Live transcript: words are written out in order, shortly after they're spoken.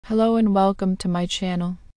Hello and welcome to my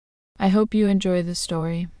channel. I hope you enjoy the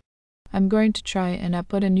story. I'm going to try and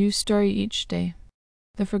upload a new story each day.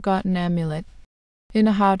 The Forgotten Amulet. In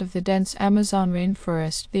the heart of the dense Amazon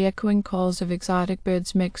rainforest, the echoing calls of exotic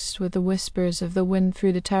birds mixed with the whispers of the wind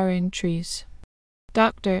through the towering trees.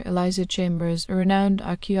 Dr. Eliza Chambers, a renowned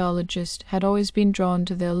archaeologist, had always been drawn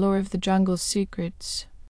to the allure of the jungle's secrets.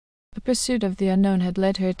 The pursuit of the unknown had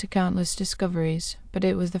led her to countless discoveries, but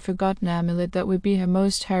it was the Forgotten Amulet that would be her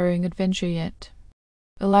most harrowing adventure yet.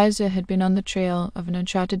 Eliza had been on the trail of an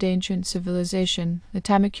uncharted ancient civilization, the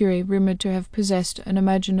Tamakuri rumored to have possessed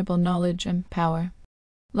unimaginable knowledge and power.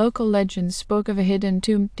 Local legends spoke of a hidden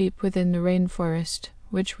tomb deep within the rainforest,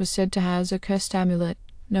 which was said to house a cursed amulet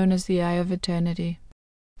known as the Eye of Eternity.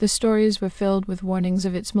 The stories were filled with warnings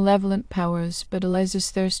of its malevolent powers, but Eliza's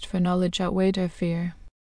thirst for knowledge outweighed her fear.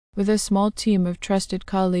 With a small team of trusted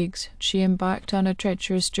colleagues, she embarked on a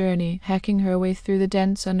treacherous journey, hacking her way through the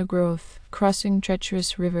dense undergrowth, crossing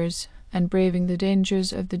treacherous rivers, and braving the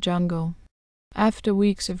dangers of the jungle. After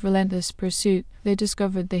weeks of relentless pursuit, they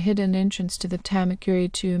discovered the hidden entrance to the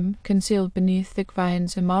Tamakuri tomb, concealed beneath thick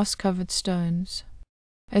vines and moss-covered stones.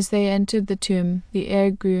 As they entered the tomb, the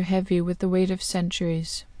air grew heavy with the weight of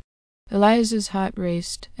centuries. Eliza's heart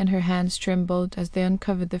raced, and her hands trembled as they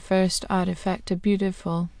uncovered the first artifact, a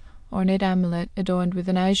beautiful, ornate amulet adorned with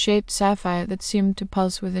an eye-shaped sapphire that seemed to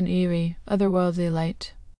pulse with an eerie, otherworldly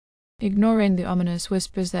light. Ignoring the ominous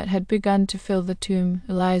whispers that had begun to fill the tomb,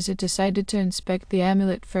 Eliza decided to inspect the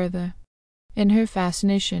amulet further. In her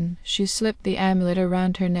fascination, she slipped the amulet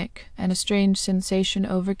around her neck, and a strange sensation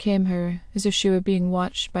overcame her, as if she were being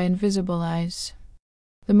watched by invisible eyes.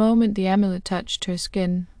 The moment the amulet touched her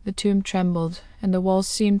skin, the tomb trembled, and the walls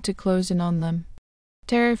seemed to close in on them.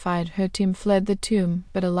 Terrified, her team fled the tomb,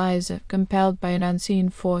 but Eliza, compelled by an unseen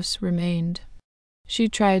force, remained. She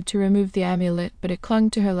tried to remove the amulet, but it clung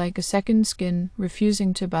to her like a second skin,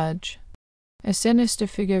 refusing to budge. A sinister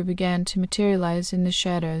figure began to materialize in the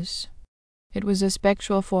shadows. It was a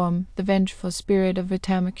spectral form, the vengeful spirit of a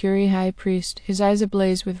Tamakuri high priest, his eyes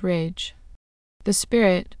ablaze with rage. The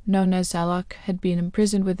spirit, known as Zalok, had been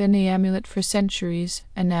imprisoned within the amulet for centuries,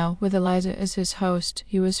 and now, with Eliza as his host,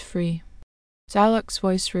 he was free. Zalok's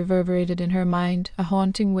voice reverberated in her mind, a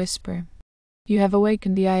haunting whisper. "You have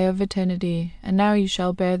awakened the Eye of Eternity, and now you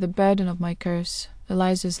shall bear the burden of my curse."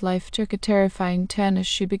 Eliza's life took a terrifying turn as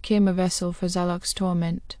she became a vessel for Zalok's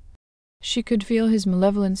torment. She could feel his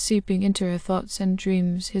malevolence seeping into her thoughts and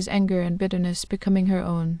dreams, his anger and bitterness becoming her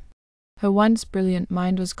own. Her once brilliant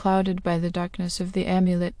mind was clouded by the darkness of the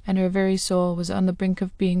amulet, and her very soul was on the brink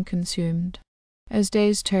of being consumed. As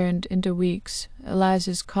days turned into weeks,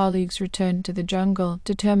 Eliza's colleagues returned to the jungle,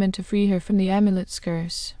 determined to free her from the amulet's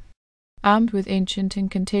curse. Armed with ancient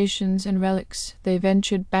incantations and relics, they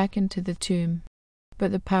ventured back into the tomb.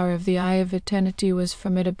 But the power of the Eye of Eternity was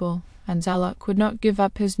formidable, and Zalok would not give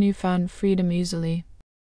up his newfound freedom easily.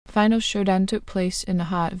 The final showdown took place in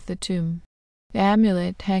the heart of the tomb. The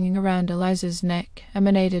amulet hanging around Eliza's neck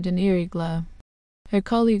emanated an eerie glow. Her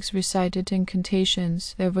colleagues recited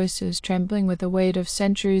incantations, their voices trembling with the weight of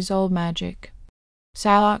centuries-old magic.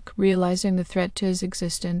 Zalok, realizing the threat to his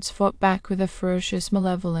existence, fought back with a ferocious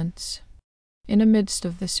malevolence. In the midst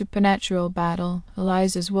of the supernatural battle,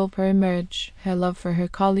 Eliza's willpower emerged, her love for her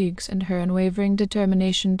colleagues and her unwavering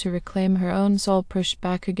determination to reclaim her own soul pushed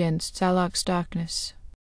back against Zalok's darkness.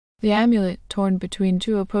 The amulet, torn between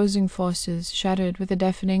two opposing forces, shattered with a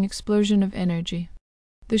deafening explosion of energy.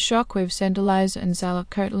 The shockwave sent Eliza and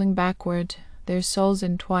Zalok hurtling backward, their souls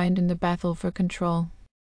entwined in the battle for control.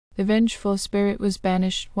 The vengeful spirit was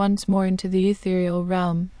banished once more into the ethereal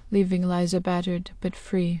realm, leaving Eliza battered but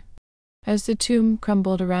free. As the tomb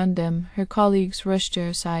crumbled around them, her colleagues rushed to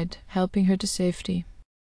her side, helping her to safety.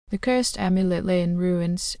 The cursed amulet lay in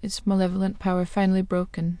ruins, its malevolent power finally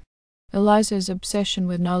broken. Eliza's obsession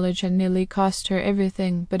with knowledge had nearly cost her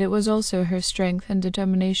everything, but it was also her strength and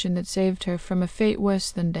determination that saved her from a fate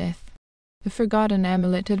worse than death. The Forgotten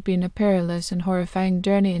Amulet had been a perilous and horrifying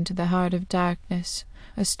journey into the heart of darkness,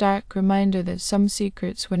 a stark reminder that some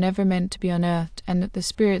secrets were never meant to be unearthed, and that the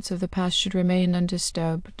spirits of the past should remain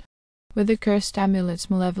undisturbed. With the cursed amulet's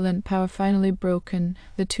malevolent power finally broken,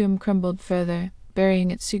 the tomb crumbled further,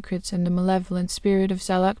 burying its secrets and the malevolent spirit of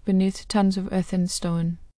Zalok beneath tons of earth and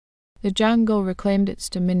stone. The jungle reclaimed its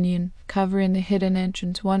dominion, covering the hidden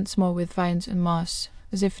entrance once more with vines and moss,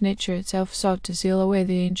 as if nature itself sought to seal away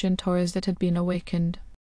the ancient horrors that had been awakened.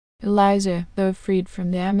 Eliza, though freed from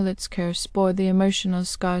the amulet's curse, bore the emotional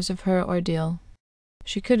scars of her ordeal.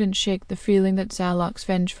 She couldn't shake the feeling that Zalok's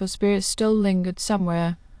vengeful spirit still lingered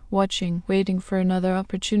somewhere, watching, waiting for another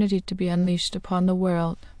opportunity to be unleashed upon the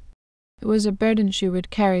world. It was a burden she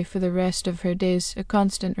would carry for the rest of her days, a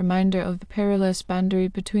constant reminder of the perilous boundary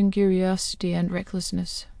between curiosity and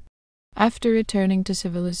recklessness. After returning to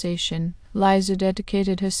civilization, Liza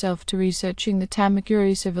dedicated herself to researching the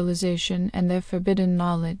Tamakuri civilization and their forbidden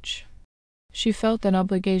knowledge. She felt an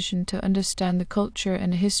obligation to understand the culture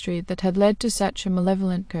and history that had led to such a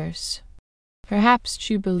malevolent curse. Perhaps,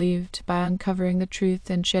 she believed, by uncovering the truth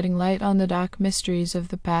and shedding light on the dark mysteries of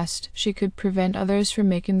the past, she could prevent others from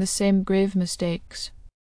making the same grave mistakes.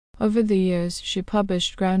 Over the years, she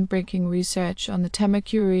published groundbreaking research on the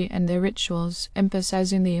Tamakuri and their rituals,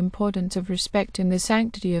 emphasizing the importance of respecting the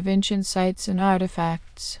sanctity of ancient sites and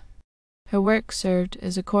artifacts. Her work served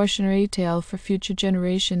as a cautionary tale for future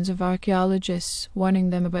generations of archaeologists,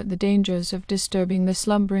 warning them about the dangers of disturbing the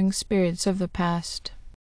slumbering spirits of the past.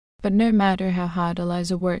 But no matter how hard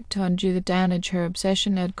Eliza worked to undo the damage her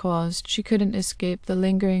obsession had caused, she couldn't escape the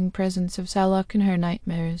lingering presence of Salok in her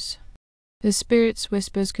nightmares. The spirit's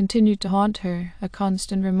whispers continued to haunt her, a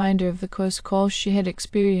constant reminder of the close calls she had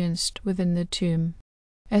experienced within the tomb.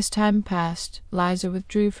 As time passed, Liza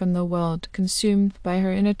withdrew from the world, consumed by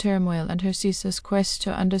her inner turmoil and her ceaseless quest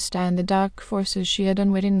to understand the dark forces she had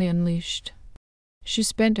unwittingly unleashed. She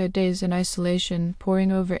spent her days in isolation,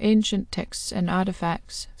 poring over ancient texts and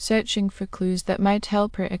artifacts, searching for clues that might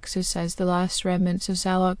help her exorcise the last remnants of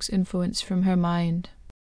Salok's influence from her mind.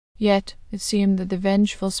 Yet, it seemed that the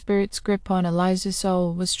vengeful spirit's grip on Eliza's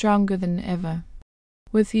soul was stronger than ever.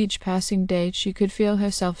 With each passing day, she could feel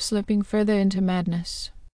herself slipping further into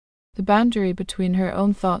madness. The boundary between her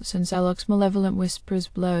own thoughts and Salok's malevolent whispers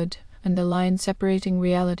blurred, and the line separating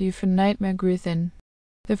reality from nightmare grew thin.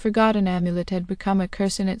 The Forgotten Amulet had become a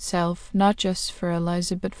curse in itself, not just for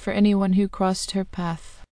Eliza but for anyone who crossed her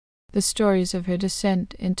path. The stories of her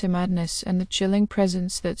descent into madness and the chilling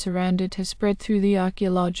presence that surrounded her spread through the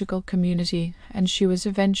archaeological community, and she was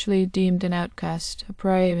eventually deemed an outcast, a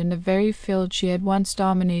pariah in the very field she had once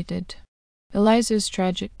dominated. Eliza's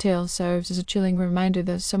tragic tale serves as a chilling reminder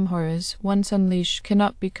that some horrors, once unleashed,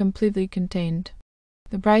 cannot be completely contained.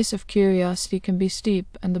 The price of curiosity can be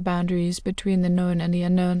steep, and the boundaries between the known and the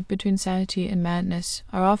unknown, between sanity and madness,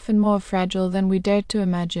 are often more fragile than we dared to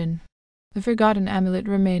imagine. The Forgotten Amulet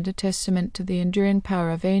remained a testament to the enduring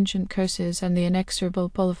power of ancient curses and the inexorable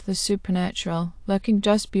pull of the supernatural, lurking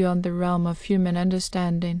just beyond the realm of human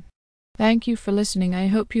understanding. Thank you for listening. I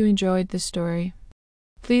hope you enjoyed the story.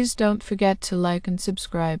 Please don't forget to like and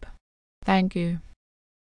subscribe. Thank you.